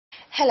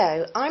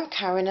Hello, I'm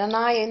Karen and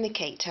I own the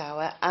Cake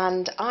Tower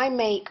and I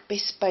make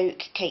bespoke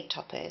cake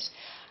toppers,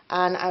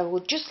 and I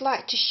would just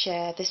like to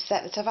share this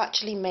set that I've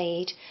actually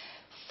made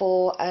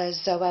for a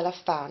Zoella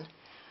fan.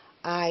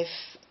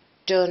 I've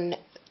done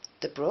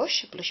the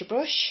brush, a blusher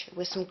brush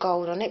with some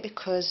gold on it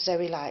because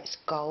Zoe likes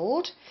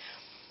gold.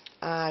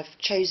 I've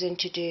chosen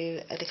to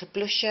do a little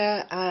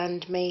blusher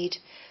and made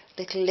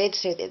little lids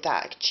so that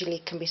actually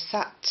can be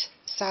sat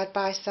side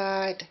by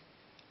side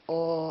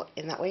or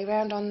in that way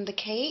round on the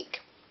cake.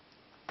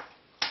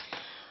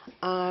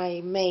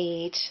 I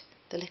made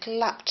the little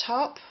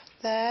laptop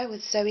there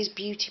with Zoe's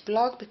beauty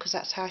blog because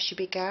that's how she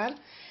began.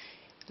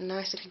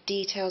 Nice little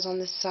details on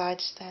the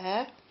sides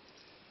there.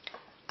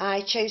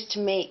 I chose to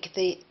make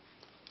the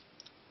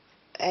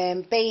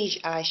beige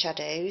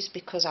eyeshadows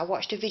because I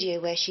watched a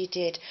video where she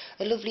did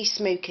a lovely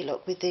smoky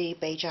look with the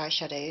beige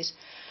eyeshadows.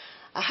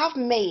 I have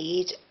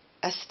made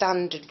a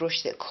standard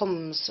brush that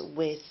comes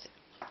with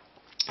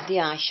the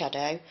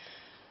eyeshadow,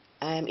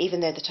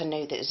 even though that I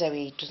know that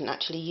Zoe doesn't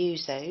actually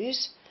use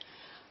those.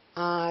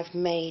 I've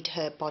made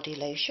her body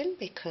lotion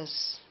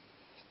because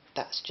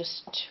that's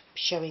just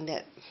showing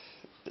that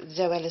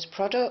Zoella's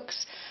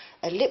products,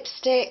 a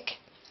lipstick,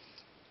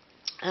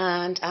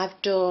 and I've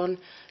done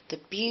the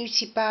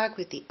beauty bag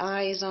with the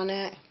eyes on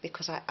it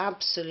because I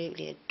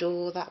absolutely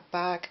adore that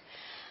bag.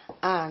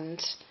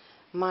 And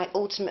my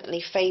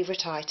ultimately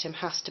favourite item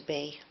has to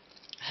be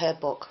her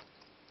book.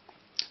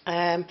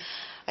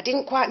 I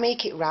didn't quite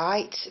make it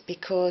right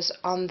because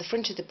on the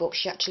front of the book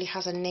she actually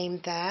has a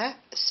name there,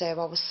 so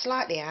I was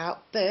slightly out,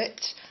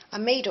 but I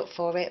made up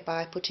for it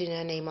by putting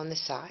her name on the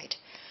side.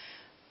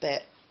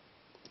 But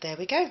there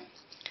we go.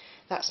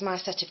 That's my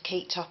set of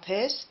cake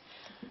toppers.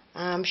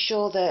 I'm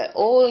sure that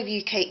all of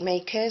you cake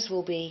makers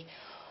will be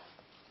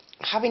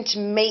having to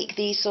make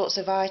these sorts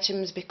of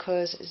items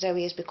because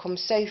Zoe has become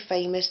so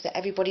famous that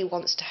everybody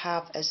wants to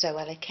have a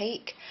Zoella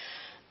cake.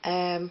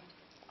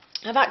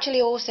 I've actually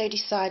also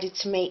decided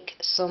to make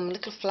some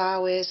little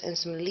flowers and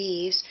some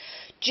leaves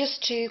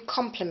just to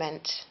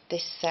complement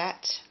this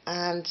set,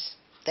 and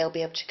they'll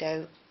be able to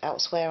go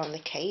elsewhere on the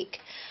cake.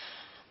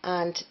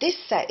 And this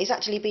set is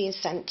actually being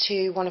sent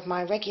to one of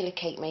my regular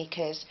cake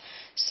makers,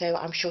 so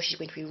I'm sure she's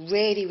going to be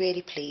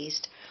really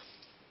pleased.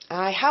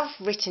 I have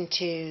written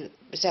to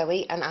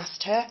Zoe and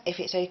asked her if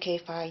it's okay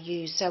if I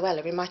use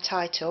Zoella in my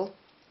title.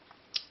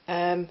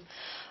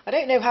 I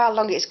don't know how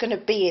long it's going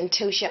to be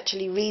until she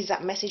actually reads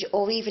that message,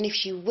 or even if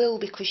she will,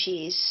 because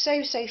she is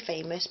so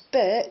famous,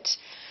 but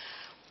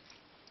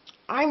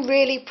I'm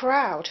really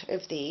proud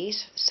of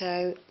these,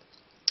 so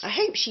I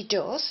hope she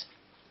does.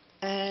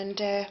 And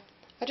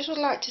I just would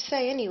like to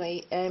say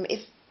anyway,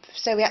 if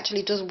Zoe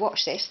actually does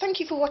watch this, thank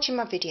you for watching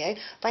my video.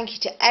 Thank you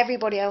to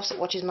everybody else that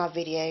watches my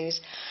videos,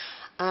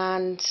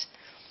 and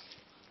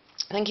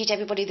thank you to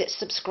everybody that's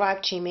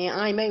subscribed to me.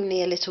 I'm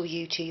only a little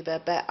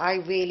YouTuber, but I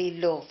really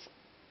love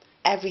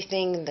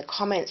everything and the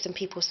comments and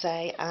people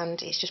say,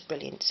 and it's just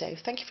brilliant. So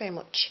thank you very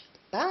much.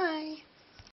 Bye.